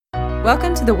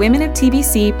Welcome to the Women of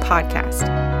TBC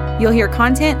podcast. You'll hear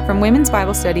content from women's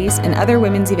Bible studies and other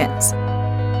women's events.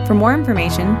 For more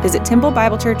information, visit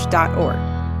templebiblechurch.org.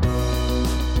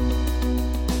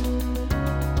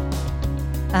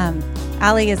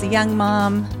 Allie is a young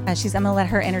mom. I'm going to let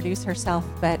her introduce herself,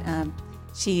 but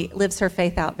she lives her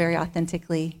faith out very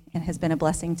authentically and has been a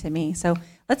blessing to me. So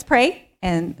let's pray,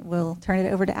 and we'll turn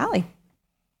it over to Allie.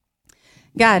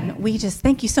 God, we just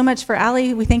thank you so much for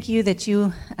Allie. We thank you that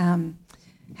you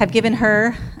have given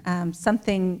her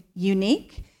something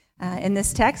unique in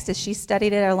this text as she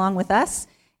studied it along with us,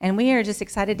 and we are just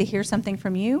excited to hear something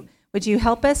from you. Would you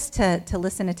help us to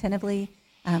listen attentively,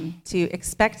 to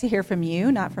expect to hear from you,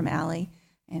 not from Allie,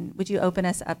 and would you open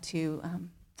us up to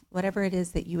whatever it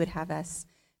is that you would have us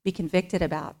be convicted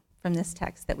about from this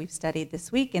text that we've studied this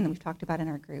week and that we've talked about in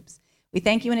our groups. We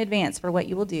thank you in advance for what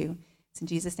you will do. It's in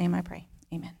Jesus' name I pray.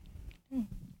 Amen.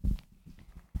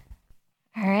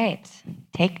 All right,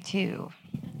 take two.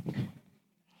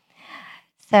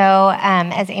 So,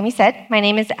 as Amy said, my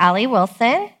name is Allie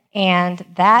Wilson, and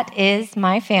that is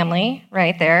my family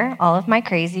right there, all of my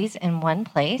crazies in one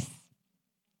place.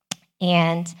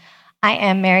 And I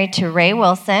am married to Ray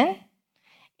Wilson,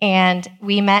 and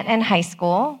we met in high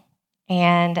school,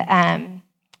 and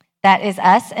that is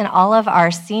us in all of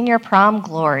our senior prom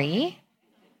glory.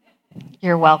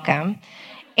 You're welcome.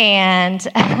 And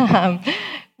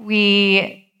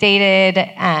we dated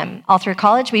all through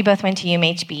college. We both went to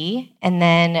UMHB, and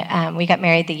then we got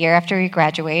married the year after we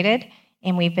graduated,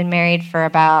 and we've been married for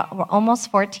about almost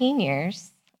 14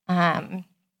 years. And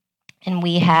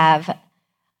we have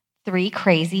 3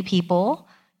 crazy people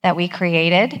that we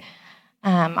created,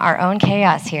 our own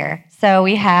chaos here. So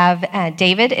we have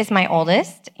David is my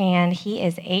oldest, and he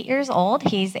is 8 years old.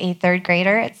 He's a 3rd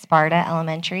grader at Sparta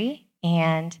Elementary,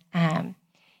 and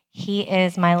he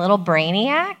is my little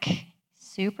brainiac,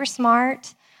 super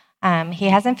smart. He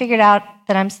hasn't figured out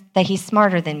that he's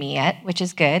smarter than me yet, which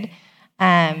is good.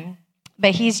 But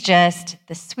he's just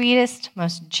the sweetest,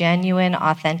 most genuine,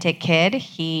 authentic kid.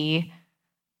 He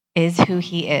is who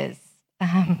he is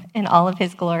in all of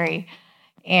his glory.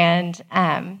 And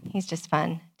he's just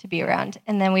fun to be around.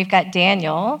 And then we've got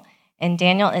Daniel, and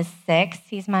Daniel is 6.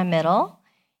 He's my middle,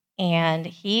 and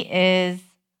he is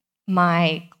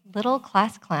my little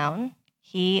class clown.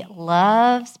 He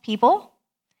loves people,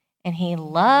 and he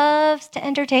loves to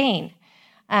entertain.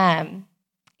 And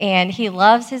he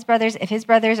loves his brothers. If his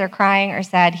brothers are crying or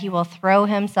sad, he will throw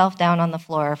himself down on the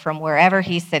floor from wherever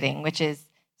he's sitting, which is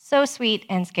so sweet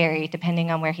and scary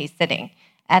depending on where he's sitting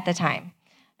at the time.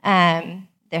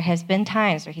 There has been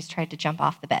times where he's tried to jump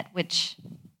off the bed, which,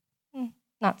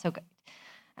 not so good.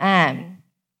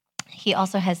 He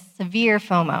also has severe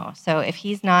FOMO. So if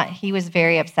he's not, he was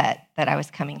very upset that I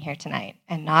was coming here tonight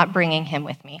and not bringing him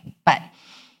with me. But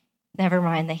never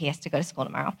mind that he has to go to school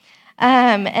tomorrow.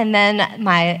 And then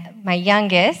my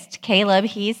youngest, Caleb,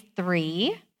 he's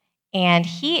 3. And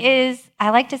he is, I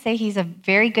like to say he's a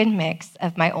very good mix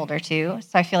of my older 2.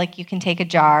 So I feel like you can take a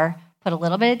jar, put a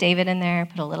little bit of David in there,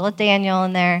 put a little of Daniel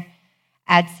in there,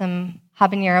 add some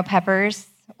habanero peppers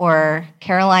or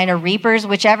Carolina Reapers,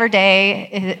 whichever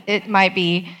day it might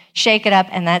be, shake it up,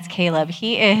 and that's Caleb.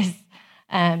 He is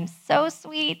so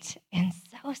sweet and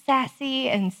so sassy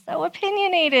and so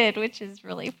opinionated, which is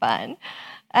really fun.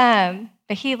 But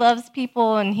he loves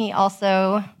people, and he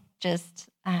also just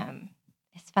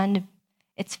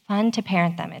it's fun to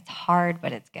parent them. It's hard,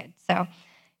 but it's good. So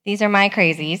these are my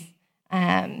crazies.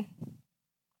 And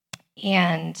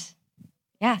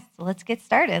yeah, so let's get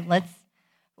started.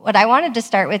 What I wanted to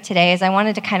start with today is I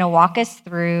wanted to kind of walk us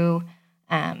through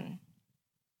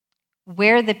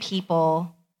where the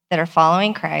people that are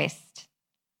following Christ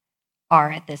are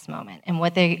at this moment and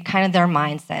what they kind of their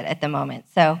mindset at the moment.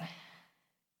 So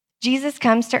Jesus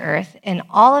comes to earth, and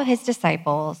all of his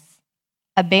disciples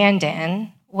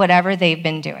abandon whatever they've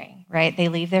been doing, right? They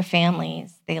leave their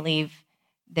families, they leave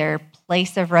their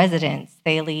place of residence,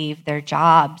 they leave their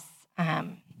jobs,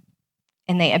 and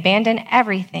they abandon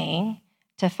everything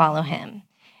to follow him.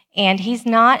 And he's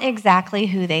not exactly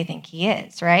who they think he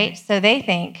is, right? So they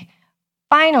think,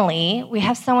 finally, we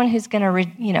have someone who's going to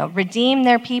redeem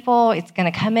their people. It's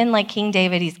going to come in like King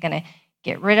David. He's going to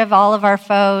get rid of all of our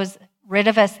foes, rid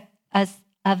of us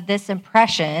of this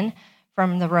impression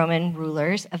from the Roman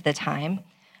rulers of the time.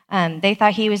 They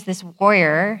thought he was this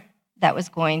warrior that was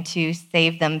going to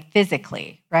save them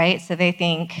physically, right? So they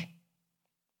think,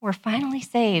 we're finally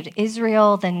saved.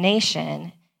 Israel, the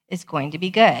nation, is going to be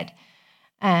good.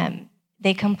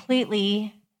 They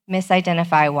completely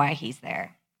misidentify why he's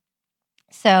there.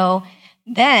 So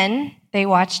then they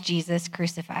watch Jesus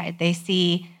crucified. They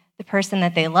see the person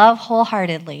that they love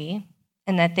wholeheartedly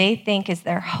and that they think is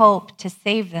their hope to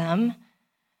save them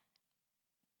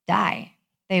die.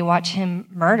 They watch him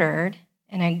murdered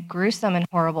in a gruesome and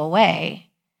horrible way.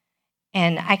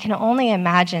 And I can only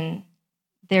imagine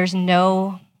there's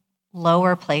no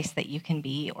lower place that you can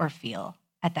be or feel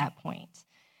at that point.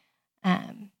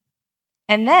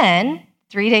 And then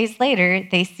 3 days later,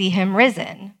 they see him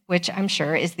risen, which I'm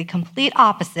sure is the complete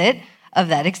opposite of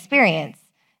that experience.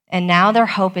 And now their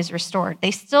hope is restored.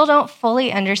 They still don't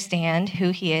fully understand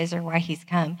who he is or why he's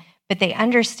come, but they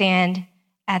understand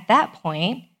at that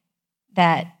point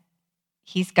that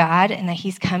he's God and that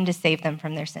he's come to save them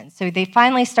from their sins. So they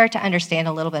finally start to understand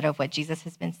a little bit of what Jesus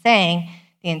has been saying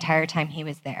the entire time he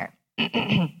was there.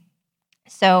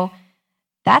 So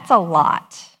that's a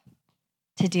lot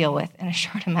to deal with in a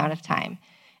short amount of time.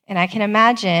 And I can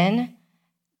imagine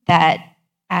that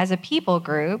as a people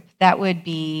group, that would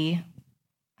be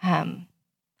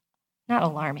not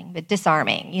alarming, but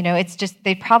disarming. It's just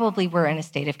they probably were in a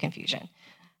state of confusion.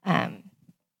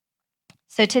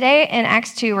 So today in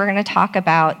Acts 2, we're going to talk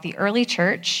about the early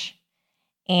church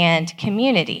and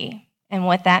community and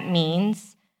what that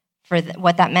means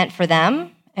what that meant for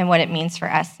them and what it means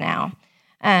for us now.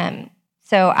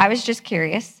 So I was just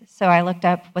curious. So I looked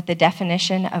up what the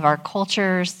definition of our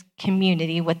culture's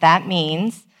community, what that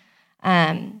means.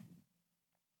 And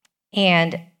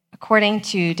according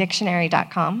to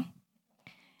dictionary.com,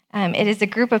 it is a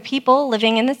group of people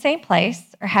living in the same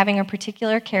place or having a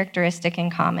particular characteristic in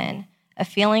common, a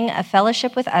feeling of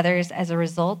fellowship with others as a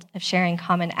result of sharing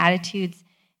common attitudes,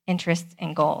 interests,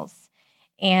 and goals.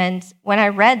 And when I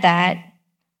read that,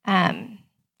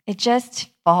 it just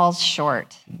falls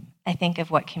short, I think,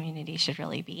 of what community should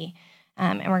really be.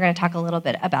 And we're going to talk a little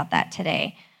bit about that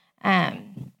today.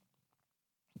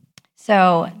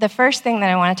 So the first thing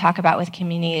that I want to talk about with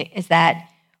community is that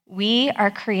we are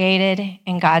created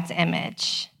in God's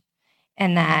image,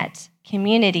 and that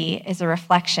community is a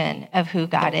reflection of who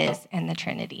God is in the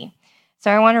Trinity. So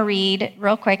I want to read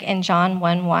real quick in John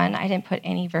 1:1. I didn't put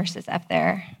any verses up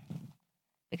there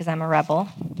because I'm a rebel.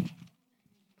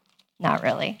 Not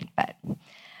really, but...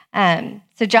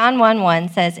 So John 1:1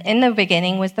 says, "In the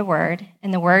beginning was the Word,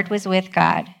 and the Word was with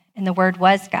God, and the Word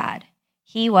was God.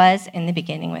 He was in the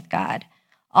beginning with God.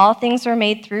 All things were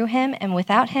made through him, and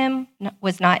without him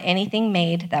was not anything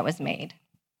made that was made."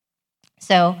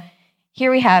 So here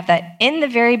we have that in the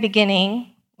very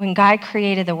beginning, when God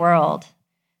created the world,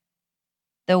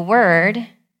 the Word,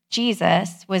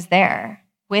 Jesus, was there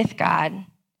with God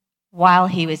while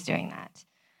he was doing that.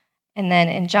 And then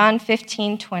in John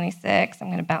 15:26, I'm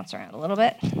going to bounce around a little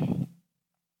bit.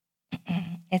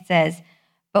 It says,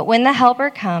 "But when the Helper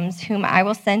comes, whom I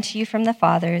will send to you from the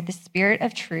Father, the Spirit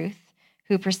of truth,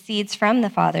 who proceeds from the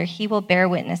Father, he will bear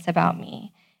witness about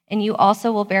me. And you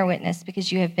also will bear witness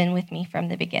because you have been with me from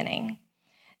the beginning."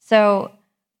 So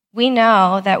we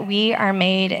know that we are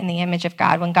made in the image of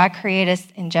God. When God created us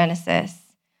in Genesis,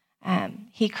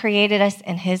 he created us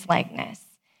in his likeness.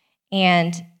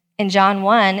 And in John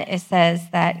 1, it says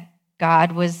that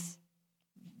God was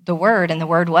the Word, and the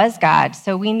Word was God.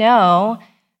 So we know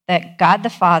that God the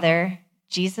Father,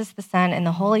 Jesus the Son, and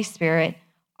the Holy Spirit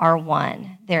are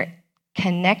one. They're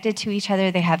connected to each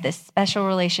other. They have this special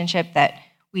relationship that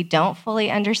we don't fully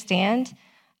understand,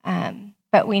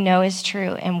 but we know is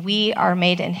true. And we are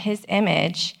made in his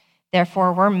image.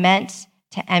 Therefore, we're meant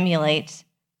to emulate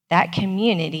that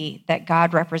community that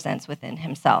God represents within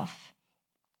himself.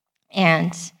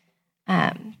 And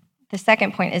the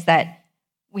second point is that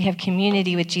we have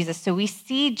community with Jesus. So we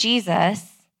see Jesus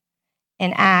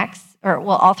in Acts,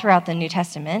 all throughout the New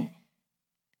Testament,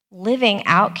 living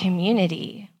out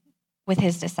community with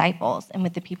his disciples and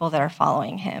with the people that are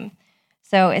following him.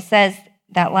 So it says,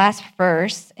 that last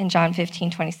verse in John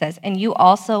 15:20 says, "And you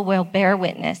also will bear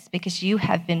witness because you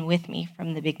have been with me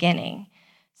from the beginning."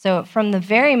 So from the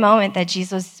very moment that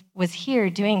Jesus was here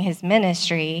doing his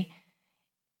ministry,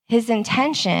 his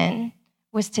intention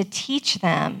was to teach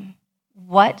them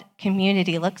what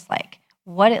community looks like,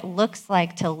 what it looks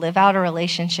like to live out a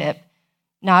relationship,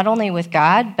 not only with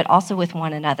God, but also with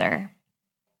one another.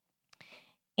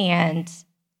 And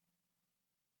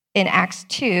in Acts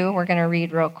 2, we're going to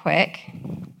read real quick.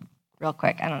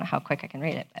 I don't know how quick I can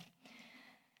read it, but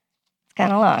it's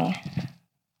kind of long.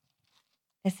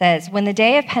 It says, "When the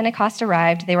day of Pentecost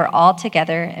arrived, they were all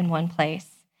together in one place.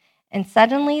 And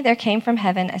suddenly there came from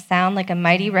heaven a sound like a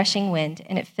mighty rushing wind,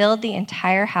 and it filled the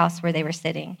entire house where they were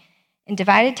sitting. And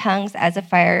divided tongues as of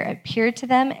fire appeared to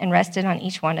them and rested on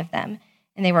each one of them.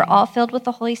 And they were all filled with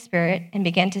the Holy Spirit and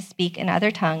began to speak in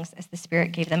other tongues as the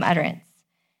Spirit gave them utterance.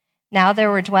 Now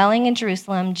there were dwelling in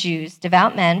Jerusalem Jews,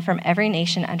 devout men from every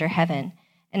nation under heaven.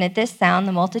 And at this sound,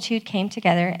 the multitude came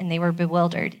together, and they were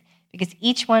bewildered, because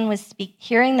each one was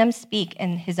hearing them speak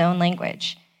in his own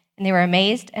language. And they were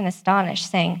amazed and astonished,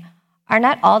 saying, "Are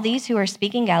not all these who are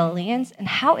speaking Galileans? And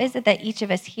how is it that each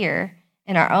of us hear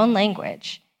in our own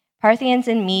language? Parthians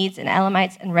and Medes and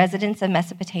Elamites and residents of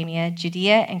Mesopotamia,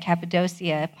 Judea and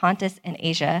Cappadocia, Pontus and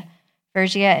Asia,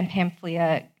 Phrygia and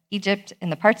Pamphylia, Egypt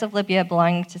and the parts of Libya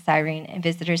belonging to Cyrene, and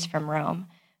visitors from Rome,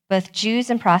 both Jews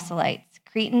and proselytes,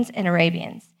 Cretans and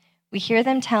Arabians. We hear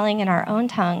them telling in our own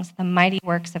tongues the mighty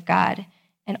works of God."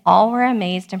 And all were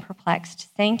amazed and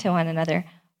perplexed, saying to one another,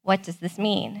 "What does this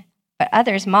mean?" But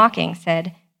others, mocking,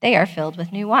 said, "They are filled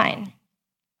with new wine."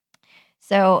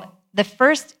 So the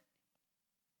first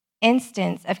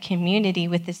instance of community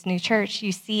with this new church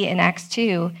you see in Acts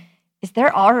 2 is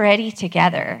they're already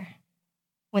together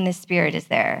when the Spirit is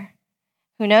there.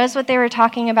 Who knows what they were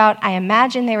talking about? I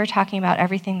imagine they were talking about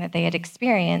everything that they had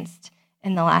experienced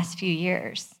in the last few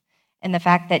years, and the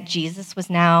fact that Jesus was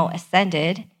now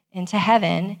ascended into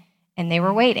heaven, and they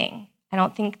were waiting. I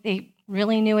don't think they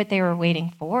really knew what they were waiting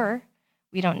for.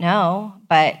 We don't know,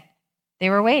 but they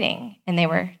were waiting, and they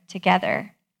were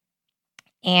together.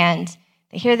 And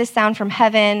they hear the sound from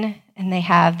heaven, and they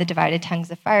have the divided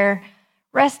tongues of fire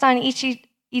rest on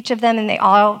each of them, and they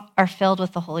all are filled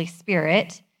with the Holy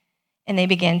Spirit, and they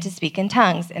begin to speak in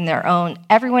tongues in their own.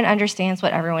 Everyone understands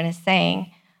what everyone is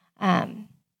saying.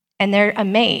 And they're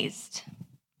amazed,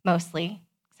 mostly,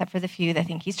 except for the few that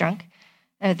think he's drunk,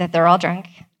 that they're all drunk.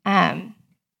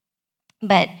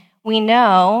 But we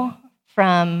know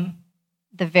from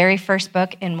the very first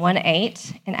book in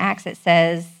 1:8 in Acts, it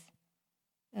says,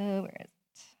 where is it?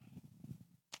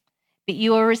 "But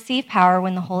you will receive power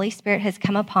when the Holy Spirit has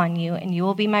come upon you, and you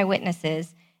will be my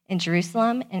witnesses in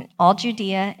Jerusalem and all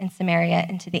Judea and Samaria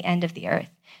and to the end of the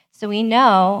earth." So we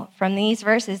know from these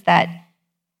verses that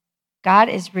God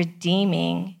is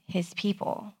redeeming his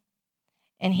people.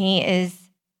 And he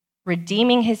is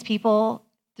redeeming his people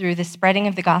through the spreading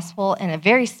of the gospel in a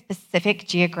very specific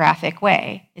geographic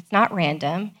way. It's not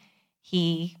random.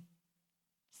 He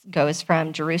goes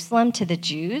from Jerusalem to the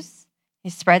Jews.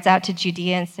 He spreads out to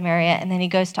Judea and Samaria, and then he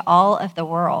goes to all of the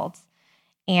world.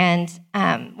 And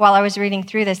while I was reading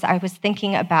through this, I was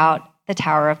thinking about the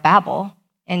Tower of Babel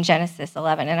in Genesis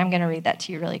 11, and I'm going to read that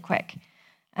to you really quick.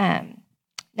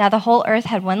 "Now the whole earth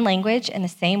had one language and the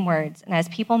same words, and as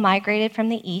people migrated from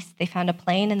the east, they found a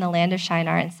plain in the land of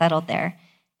Shinar and settled there.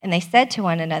 And they said to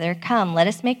one another, 'Come, let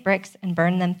us make bricks and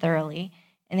burn them thoroughly.'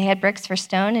 And they had bricks for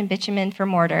stone and bitumen for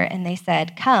mortar, and they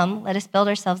said, 'Come, let us build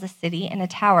ourselves a city and a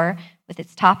tower with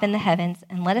its top in the heavens,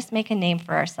 and let us make a name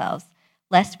for ourselves,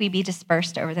 lest we be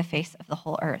dispersed over the face of the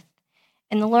whole earth.'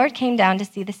 And the Lord came down to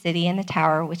see the city and the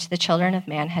tower which the children of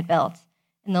man had built.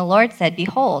 And the Lord said,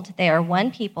 'Behold, they are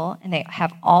one people, and they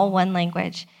have all one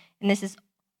language. And this is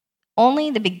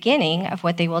only the beginning of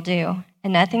what they will do,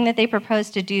 and nothing that they propose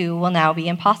to do will now be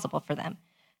impossible for them.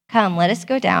 Come, let us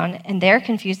go down, and there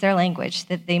confuse their language,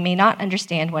 that they may not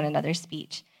understand one another's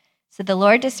speech.' So the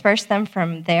Lord dispersed them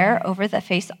from there over the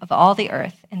face of all the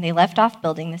earth, and they left off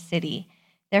building the city.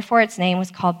 Therefore its name was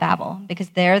called Babel,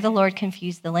 because there the Lord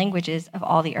confused the languages of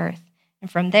all the earth. And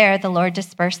from there the Lord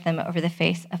dispersed them over the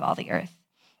face of all the earth."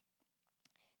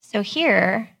 So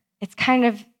here, it's kind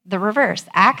of the reverse.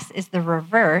 Acts is the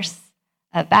reverse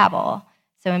of Babel.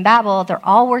 So in Babel, they're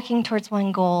all working towards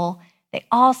one goal. They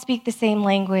all speak the same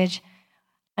language.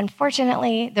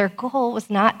 Unfortunately, their goal was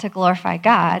not to glorify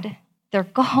God. Their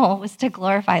goal was to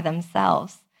glorify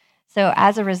themselves. So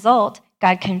as a result,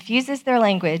 God confuses their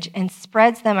language and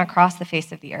spreads them across the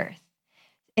face of the earth.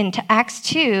 In Acts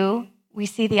 2, we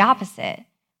see the opposite.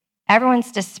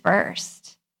 Everyone's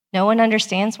dispersed. No one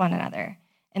understands one another.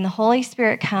 And the Holy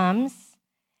Spirit comes,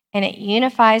 and it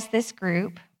unifies this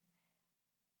group,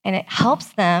 and it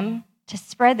helps them to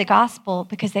spread the gospel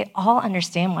because they all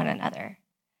understand one another.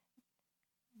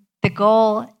 The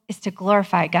goal is to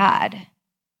glorify God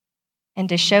and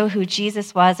to show who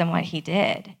Jesus was and what he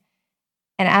did.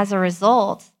 And as a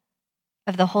result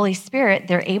of the Holy Spirit,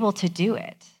 they're able to do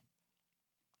it.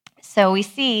 So we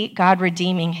see God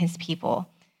redeeming his people.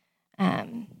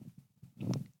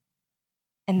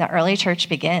 And the early church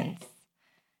begins.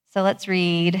 So let's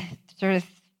read. Sorry,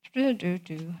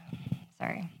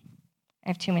 I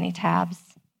have too many tabs.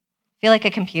 I feel like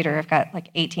a computer. I've got like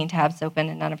 18 tabs open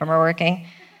and none of them are working.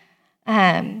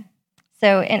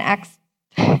 So in Acts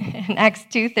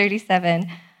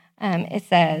 2:37, it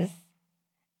says,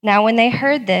 "Now when they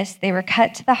heard this, they were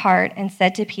cut to the heart and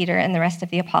said to Peter and the rest of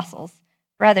the apostles,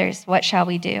 'Brothers, what shall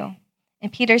we do?'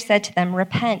 And Peter said to them,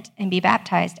 'Repent and be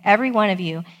baptized, every one of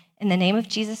you, in the name of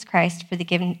Jesus Christ for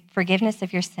the forgiveness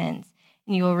of your sins,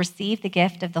 and you will receive the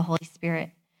gift of the Holy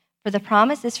Spirit. For the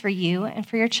promise is for you and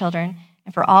for your children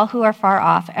and for all who are far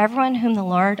off, everyone whom the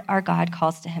Lord our God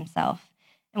calls to himself."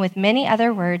 And with many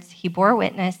other words, he bore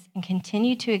witness and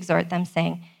continued to exhort them,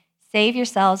 saying, "Save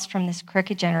yourselves from this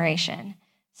crooked generation."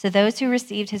 So those who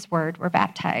received his word were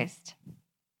baptized.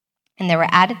 And there were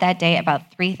added that day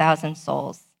about 3,000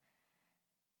 souls.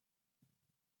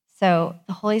 So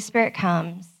the Holy Spirit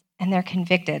comes and they're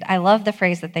convicted. I love the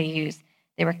phrase that they use.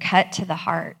 They were cut to the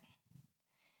heart.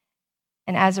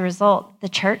 And as a result, the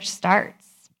church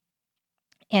starts.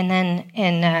 And then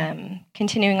in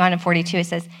continuing on in 42, it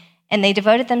says, "And they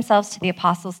devoted themselves to the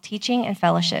apostles' teaching and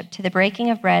fellowship, to the breaking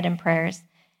of bread and prayers.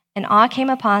 And awe came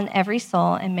upon every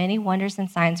soul, and many wonders and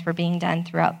signs were being done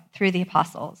through the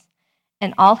apostles.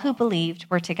 And all who believed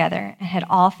were together and had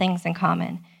all things in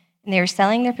common. And they were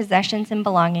selling their possessions and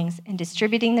belongings and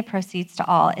distributing the proceeds to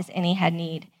all as any had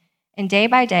need. And day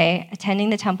by day, attending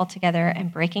the temple together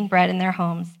and breaking bread in their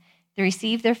homes, they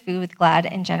received their food with glad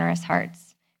and generous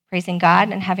hearts, praising God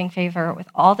and having favor with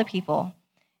all the people.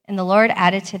 And the Lord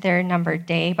added to their number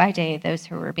day by day those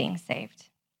who were being saved."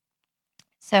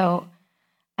 So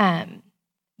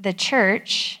the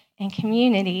church and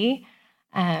community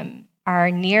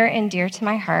are near and dear to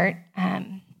my heart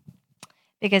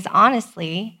because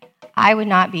honestly, I would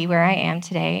not be where I am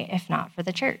today if not for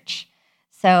the church.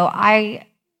 So I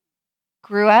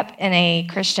grew up in a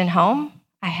Christian home.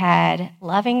 I had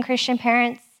loving Christian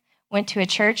parents, went to a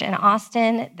church in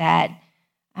Austin that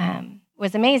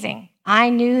was amazing. I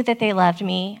knew that they loved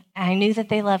me. I knew that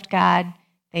they loved God.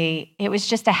 It was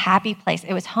just a happy place.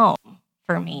 It was home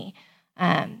for me.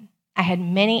 I had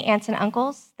many aunts and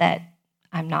uncles that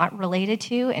I'm not related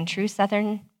to in true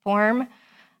Southern form,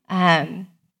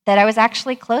 that I was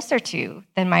actually closer to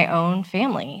than my own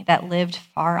family that lived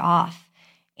far off.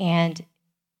 And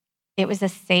it was a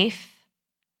safe,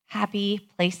 happy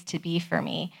place to be for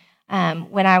me.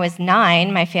 When I was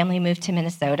 9, my family moved to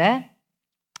Minnesota,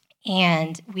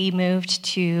 and we moved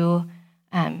to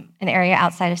an area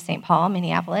outside of St. Paul,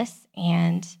 Minneapolis,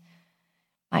 and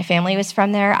my family was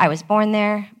from there. I was born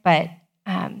there, but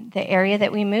the area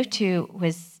that we moved to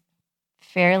was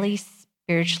fairly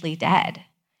spiritually dead.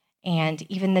 And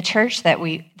even the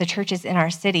churches in our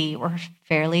city were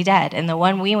fairly dead. And the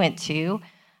one we went to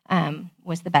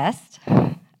was the best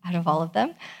out of all of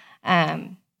them.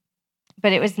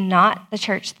 But it was not the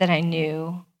church that I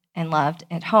knew and loved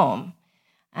at home.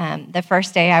 The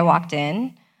first day I walked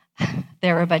in,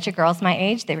 there were a bunch of girls my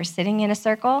age. They were sitting in a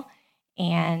circle,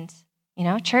 and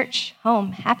church,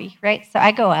 home, happy, right? So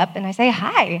I go up and I say,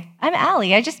 "Hi, I'm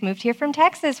Allie. I just moved here from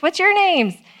Texas. What's your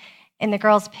names?" And the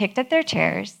girls picked up their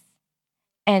chairs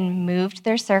and moved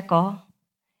their circle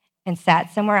and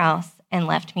sat somewhere else and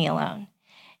left me alone.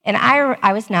 And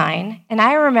I was 9, and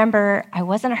I remember I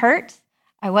wasn't hurt.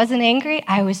 I wasn't angry.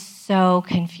 I was so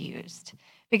confused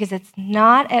because it's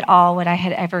not at all what I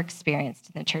had ever experienced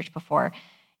in the church before.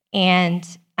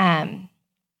 And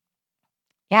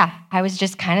I was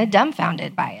just kind of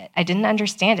dumbfounded by it. I didn't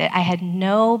understand it. I had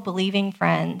no believing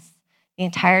friends the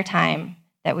entire time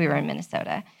that we were in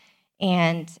Minnesota.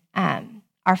 And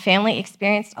our family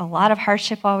experienced a lot of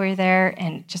hardship while we were there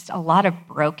and just a lot of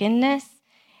brokenness.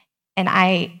 And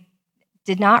I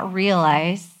did not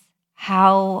realize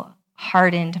how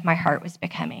hardened my heart was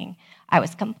becoming. I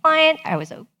was compliant, I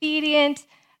was obedient,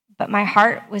 but my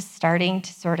heart was starting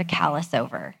to sort of callous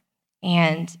over.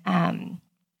 And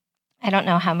I don't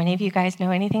know how many of you guys know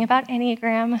anything about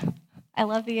Enneagram. I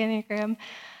love the Enneagram.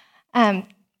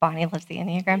 Bonnie loves the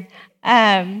Enneagram.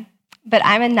 But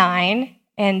I'm a 9,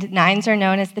 and 9s are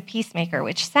known as the peacemaker,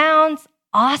 which sounds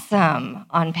awesome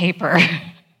on paper.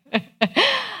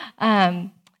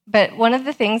 But one of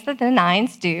the things that the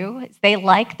 9s do is they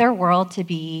like their world to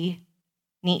be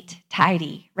neat,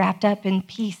 tidy, wrapped up in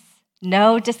peace,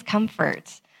 no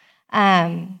discomfort.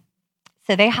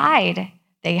 So they hide.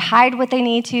 They hide what they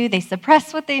need to. They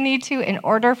suppress what they need to in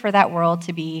order for that world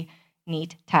to be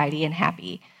neat, tidy, and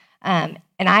happy. And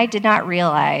I did not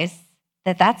realize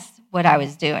that that's what I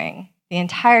was doing. The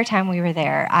entire time we were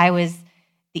there, I was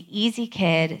the easy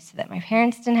kid so that my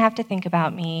parents didn't have to think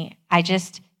about me. I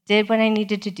just did what I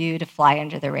needed to do to fly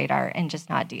under the radar and just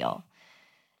not deal.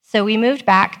 So we moved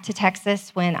back to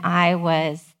Texas when I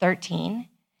was 13.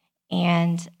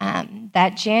 And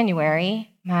that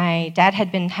January, my dad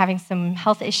had been having some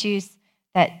health issues.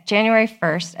 That January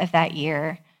 1st of that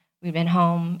year, we'd been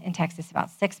home in Texas about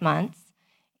 6 months,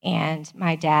 and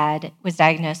my dad was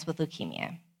diagnosed with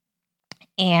leukemia.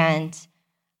 And,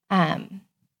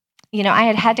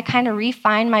 I had to kind of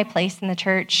refine my place in the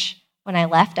church. When I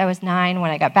left, I was 9.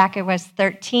 When I got back, I was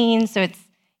 13. So it's,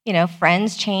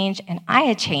 friends change, and I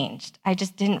had changed. I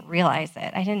just didn't realize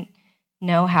it. I didn't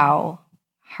know how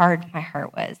hard my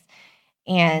heart was.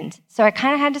 And so I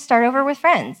kind of had to start over with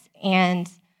friends and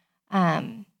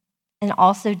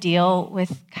also deal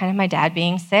with kind of my dad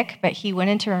being sick, but he went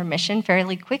into remission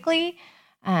fairly quickly.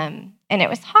 And it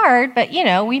was hard, but,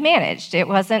 we managed. It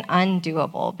wasn't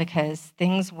undoable because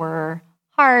things were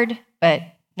hard, but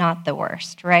not the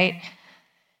worst, right?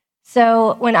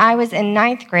 So when I was in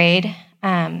 9th grade,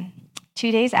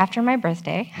 2 days after my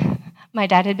birthday, my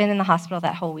dad had been in the hospital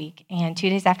that whole week, and 2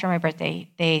 days after my birthday,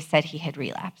 they said he had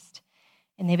relapsed.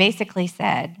 And they basically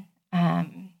said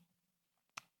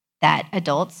that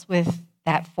adults with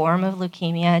that form of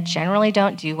leukemia generally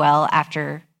don't do well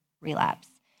after relapse,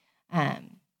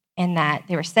 and that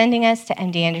they were sending us to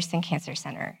MD Anderson Cancer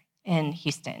Center in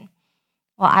Houston.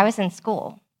 Well, I was in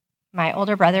school. My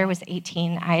older brother was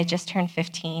 18. I had just turned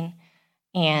 15,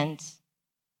 and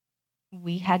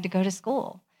we had to go to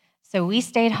school. So we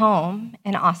stayed home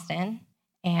in Austin,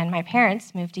 and my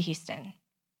parents moved to Houston.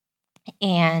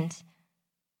 And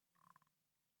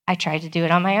I tried to do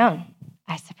it on my own.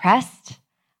 I suppressed.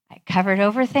 I covered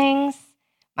over things.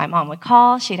 My mom would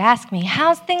call. She'd ask me,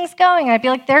 how's things going? I'd be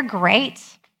like, they're great.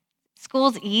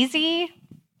 School's easy.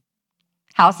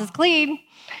 House is clean.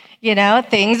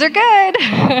 Things are good.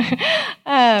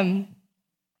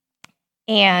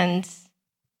 And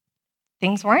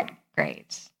things weren't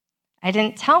great. I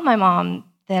didn't tell my mom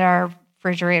that our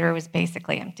refrigerator was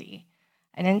basically empty.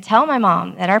 I didn't tell my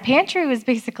mom that our pantry was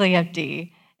basically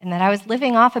empty and that I was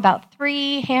living off about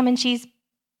 3 ham and cheese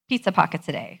pizza pockets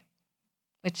a day,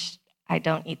 which I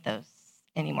don't eat those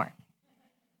anymore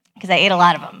because I ate a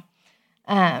lot of them.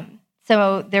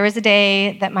 So there was a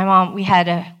day that we had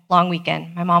a long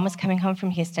weekend. My mom was coming home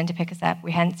from Houston to pick us up.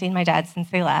 We hadn't seen my dad since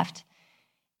they left.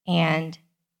 And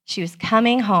she was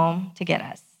coming home to get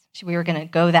us. We were going to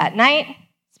go that night,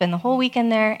 spend the whole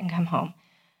weekend there, and come home.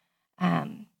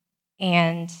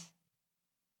 And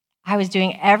I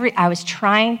was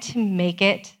trying to make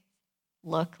it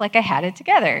look like I had it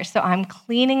together. So I'm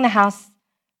cleaning the house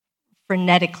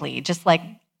frenetically, just like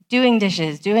doing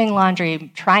dishes, doing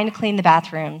laundry, trying to clean the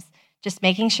bathrooms, just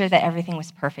making sure that everything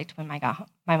was perfect when my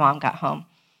mom got home.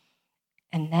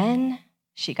 And then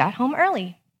she got home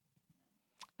early,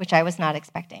 which I was not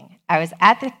expecting. I was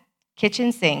at the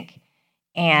kitchen sink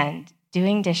and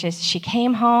doing dishes. She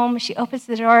came home, she opens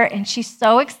the door, and she's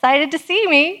so excited to see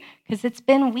me because it's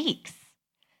been weeks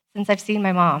since I've seen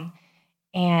my mom.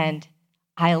 And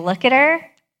I look at her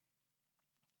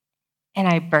and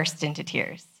I burst into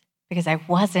tears because I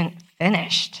wasn't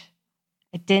finished.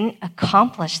 I didn't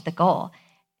accomplish the goal.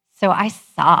 So I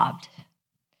sobbed.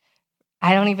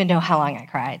 I don't even know how long I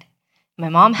cried. My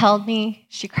mom held me,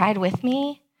 she cried with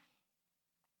me.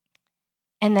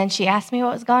 And then she asked me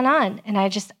what was going on, and I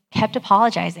just kept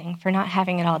apologizing for not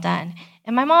having it all done.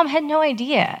 And my mom had no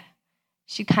idea.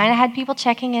 She kind of had people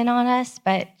checking in on us,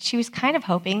 but she was kind of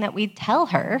hoping that we'd tell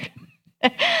her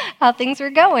how things were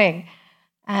going.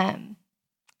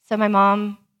 So my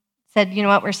mom said, you know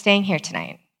what, we're staying here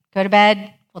tonight. Go to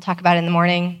bed, we'll talk about it in the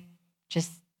morning.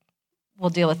 We'll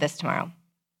deal with this tomorrow.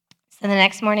 So the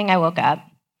next morning I woke up,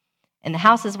 and the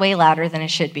house is way louder than it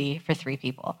should be for 3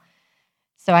 people.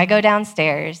 So I go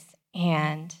downstairs,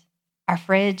 and our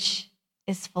fridge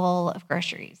is full of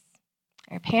groceries.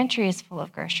 Our pantry is full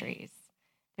of groceries.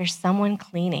 There's someone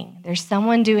cleaning. There's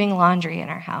someone doing laundry in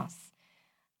our house.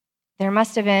 There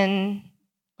must have been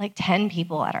like 10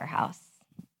 people at our house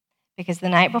because the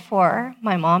night before,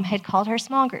 my mom had called her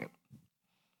small group.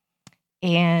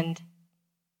 And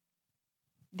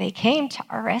they came to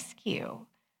our rescue.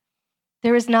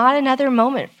 There was not another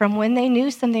moment from when they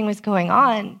knew something was going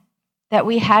on that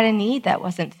we had a need that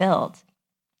wasn't filled.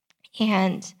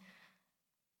 And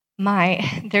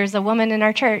there's a woman in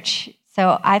our church,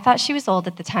 so I thought she was old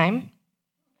at the time.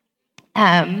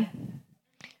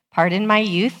 Pardon my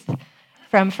youth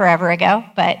from forever ago,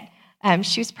 but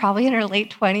she was probably in her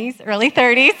late 20s, early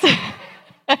 30s.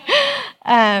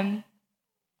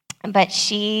 But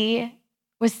she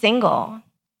was single,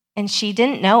 and she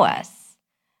didn't know us,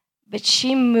 but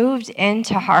she moved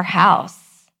into our house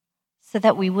so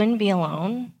that we wouldn't be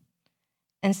alone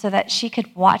and so that she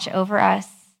could watch over us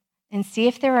and see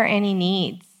if there were any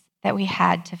needs that we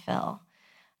had to fill,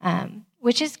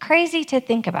 which is crazy to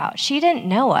think about. She didn't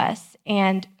know us,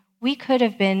 and we could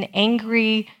have been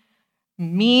angry,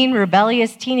 mean,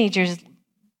 rebellious teenagers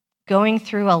going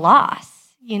through a loss.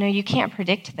 You can't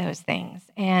predict those things,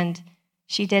 and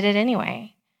she did it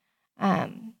anyway.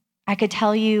 I could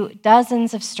tell you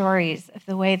dozens of stories of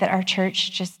the way that our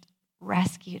church just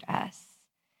rescued us.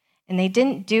 And they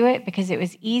didn't do it because it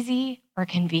was easy or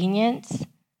convenient.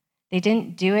 They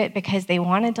didn't do it because they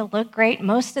wanted to look great.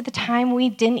 Most of the time, we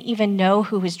didn't even know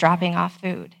who was dropping off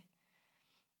food.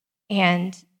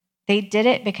 And they did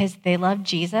it because they loved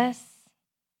Jesus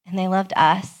and they loved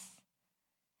us.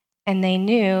 And they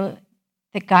knew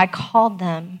that God called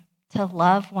them to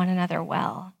love one another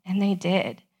well. And they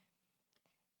did.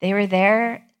 They were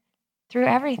there through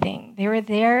everything. They were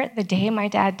there the day my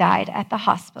dad died at the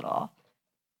hospital,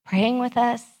 praying with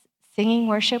us, singing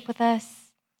worship with us.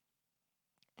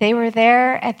 They were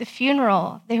there at the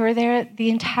funeral. They were there the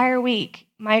entire week.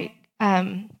 My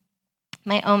Oma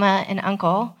and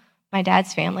uncle, my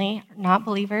dad's family, are not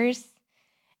believers.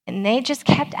 And they just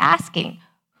kept asking,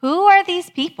 who are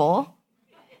these people?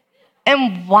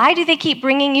 And why do they keep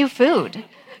bringing you food?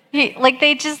 Like,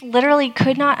 they just literally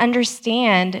could not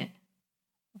understand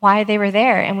why they were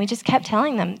there. And we just kept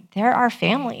telling them, they're our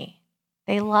family.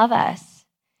 They love us.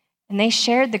 And they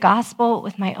shared the gospel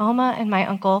with my Oma and my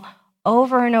uncle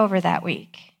over and over that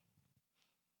week.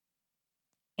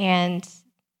 And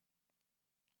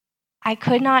I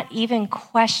could not even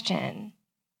question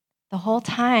the whole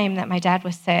time that my dad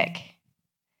was sick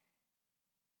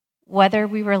whether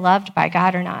we were loved by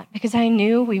God or not, because I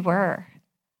knew we were.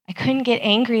 I couldn't get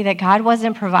angry that God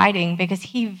wasn't providing, because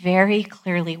he very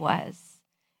clearly was.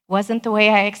 It wasn't the way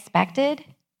I expected,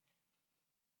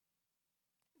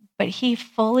 but he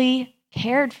fully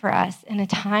cared for us in a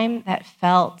time that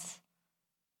felt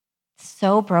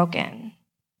so broken.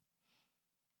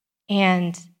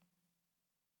 And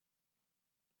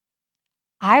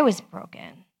I was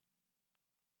broken.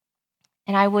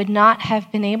 And I would not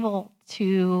have been able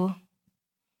to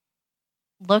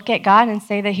look at God and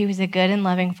say that he was a good and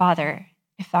loving father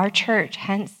if our church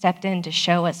hadn't stepped in to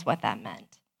show us what that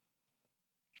meant.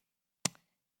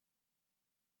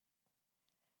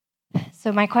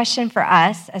 So my question for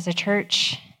us as a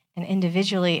church and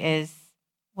individually is,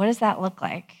 what does that look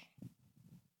like?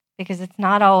 Because it's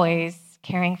not always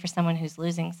caring for someone who's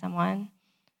losing someone.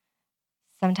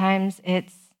 Sometimes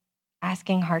it's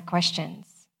asking hard questions,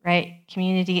 right?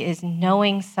 Community is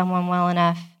knowing someone well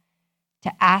enough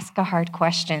to ask a hard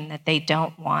question that they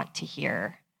don't want to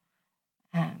hear,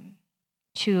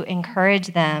 to encourage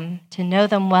them, to know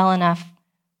them well enough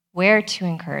where to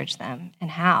encourage them and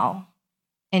how,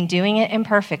 and doing it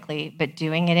imperfectly, but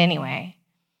doing it anyway.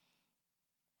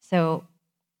 So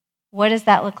what does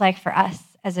that look like for us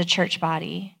as a church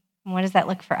body? And what does that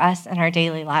look for us in our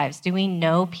daily lives? Do we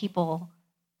know people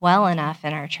well enough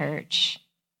in our church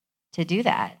to do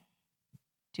that?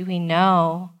 Do we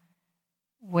know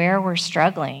where we're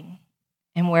struggling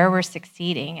and where we're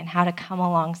succeeding and how to come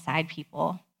alongside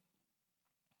people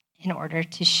in order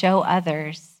to show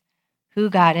others who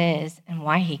God is and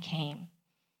why he came?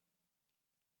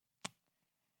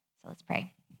 So let's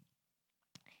pray.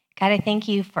 God, I thank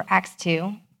you for Acts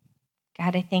 2.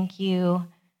 God, I thank you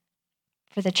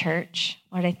for the church.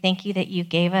 Lord, I thank you that you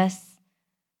gave us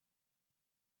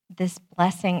this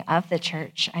blessing of the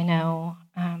church. I know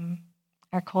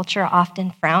our culture often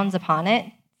frowns upon it,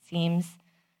 seems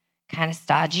kind of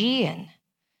stodgy and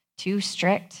too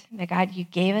strict. But God, you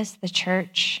gave us the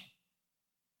church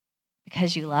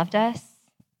because you loved us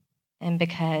and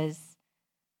because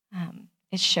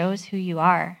it shows who you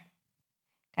are.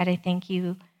 God, I thank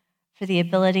you for the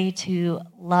ability to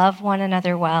love one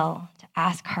another well, to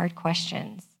ask hard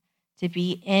questions, to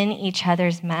be in each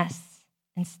other's mess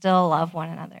and still love one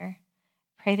another.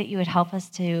 Pray that you would help us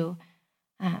to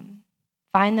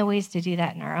find the ways to do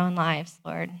that in our own lives,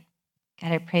 Lord.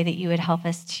 God, I pray that you would help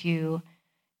us to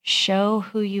show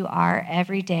who you are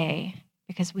every day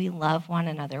because we love one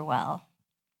another well.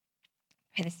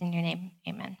 I pray this in your name.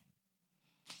 Amen.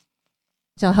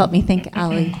 Jill, help me thank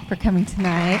Allie for coming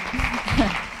tonight.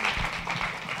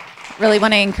 Really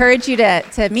want to encourage you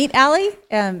to meet Allie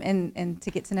and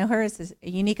to get to know her. It's a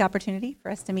unique opportunity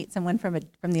for us to meet someone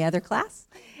from the other class,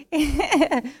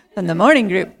 from the morning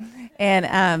group. And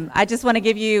I just want to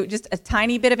give you just a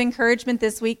tiny bit of encouragement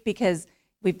this week because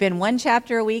we've been one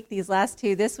chapter a week, these last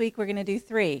two. This week we're going to do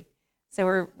 3.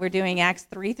 So we're doing Acts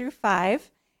 3 through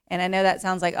 5. And I know that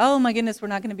sounds like, oh my goodness, we're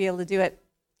not going to be able to do it.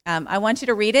 I want you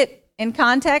to read it in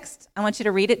context. I want you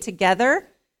to read it together.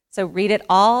 So read it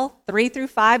all 3 through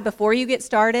 5 before you get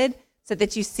started so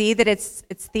that you see that it's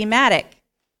thematic.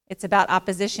 It's about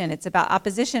opposition. It's about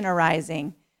opposition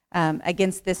arising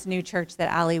against this new church that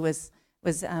Allie was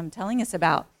telling us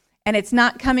about. And it's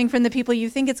not coming from the people you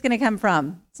think it's going to come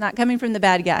from. It's not coming from the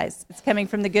bad guys. It's coming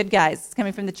from the good guys. It's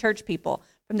coming from the church people,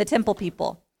 from the temple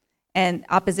people. And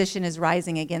opposition is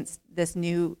rising against this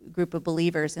new group of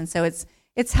believers. And so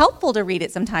it's helpful to read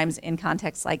it sometimes in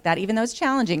context like that, even though it's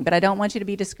challenging. But I don't want you to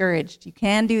be discouraged. You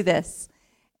can do this.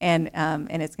 and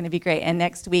it's going to be great. And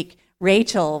next week,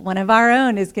 Rachel, one of our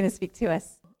own, is going to speak to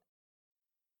us